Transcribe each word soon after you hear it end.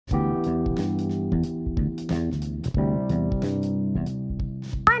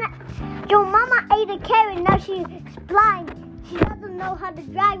a carrot. Now she's blind. She doesn't know how to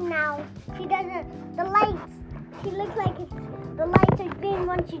drive now. She doesn't. The lights. She looks like the lights are green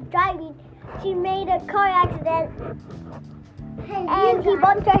when she's driving. She made a car accident. And he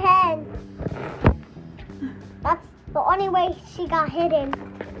bumped her head. That's the only way she got hidden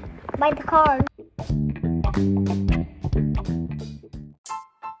by the car.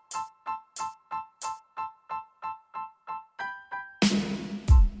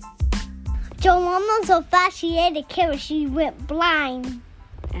 Your mom was so fast she ate a carrot, she went blind.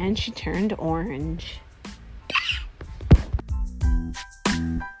 And she turned orange.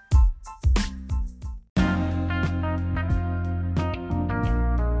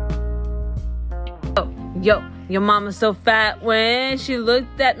 Yo, your mama's so fat when she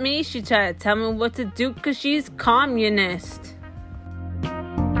looked at me, she tried to tell me what to do because she's communist.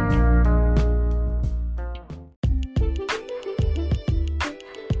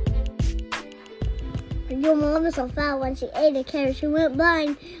 Your mom is so fat when she ate a carrot, she went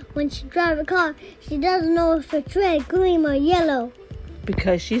blind. When she drives a car, she doesn't know if it's red, green, or yellow.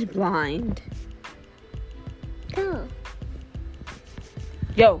 Because she's blind. Go.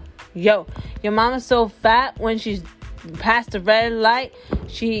 Yo, your mama's so fat when she's past the red light,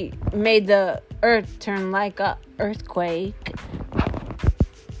 she made the earth turn like a earthquake.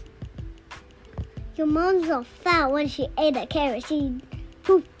 Your mom's so fat when she ate a carrot, she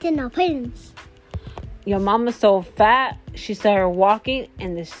pooped in her pants. Your mama's so fat, she started walking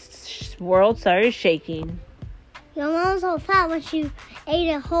and the world started shaking. Your mom's so fat when she ate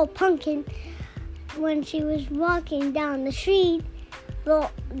a whole pumpkin. When she was walking down the street,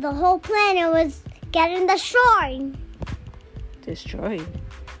 the whole planet was getting destroyed. Destroyed?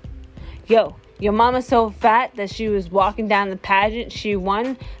 Yo, your mama's so fat that she was walking down the pageant. She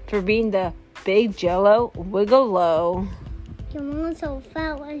won for being the big Jello Wiggle-Low. Your mom's so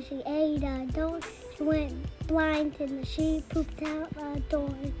fat when she ate a donut. She went blind and she pooped out a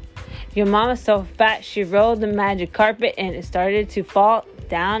door. Your mama's so fat she rolled the magic carpet and it started to fall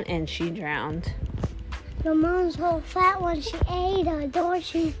down and she drowned. Your mom's so fat when she ate a door,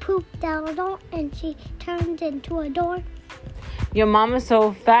 she pooped out a door and she turned into a door. Your mama's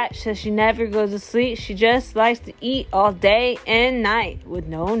so fat that she never goes to sleep. She just likes to eat all day and night with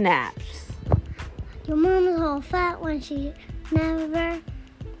no naps. Your mom's so fat when she never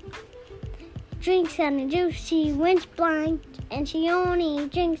drinks any juice. She went blind and she only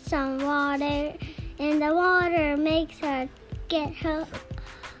drinks some water, and the water makes her get her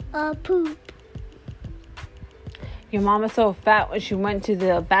poop. Your mama's so fat when she went to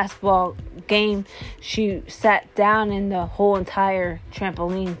the basketball game, she sat down and the whole entire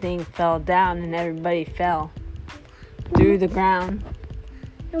trampoline thing fell down and everybody fell through the ground.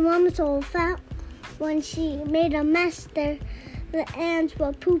 Your mama's so fat when she made a mess there. The ants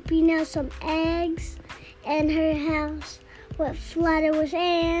were pooping out some eggs, and her house was flooded with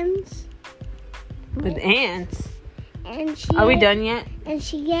ants. With ants? And Are we done yet? And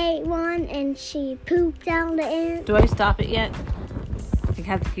she ate one, and she pooped out the ant. Do I stop it yet? I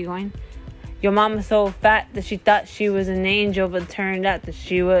have to keep going. Your mama's so fat that she thought she was an angel, but turned out that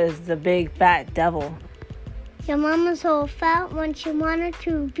she was the big fat devil. Your mama's so fat when she wanted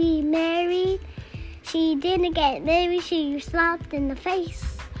to be married. She didn't get married, she slapped in the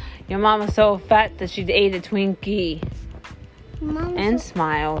face. Your mama's so fat that she ate a Twinkie and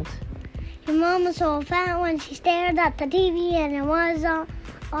smiled. Your mama's so fat when she stared at the TV and it was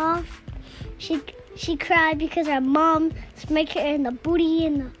off. She cried because her mom smacked her in the booty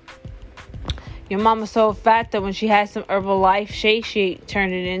and the... Your mama's so fat that when she had some Herbalife shake, she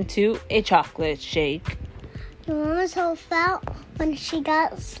turned it into a chocolate shake. Your mama's so fat when she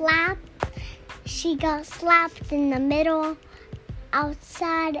got slapped. She got slapped in the middle,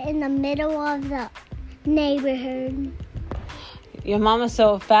 outside in the middle of the neighborhood. Your mama's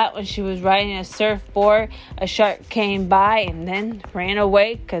so fat when she was riding a surfboard, a shark came by and then ran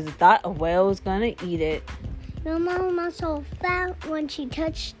away because it thought a whale was going to eat it. Your mama's so fat when she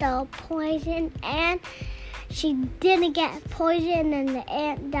touched the poison ant. She didn't get poisoned and the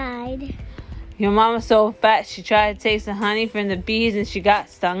ant died. Your mama's so fat she tried to take some honey from the bees and she got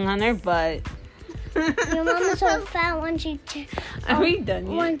stung on her butt. Your mama's so fat when she... Are we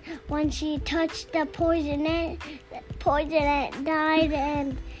done yet? When she touched the poison ant died,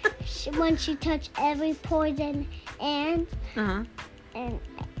 and when she touched every poison ant and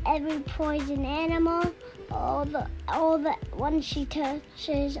every poison animal, when she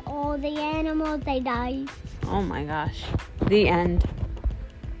touches all the animals, they die. Oh my gosh. The end.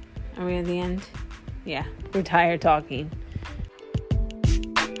 Are we at the end? Yeah. We're tired talking.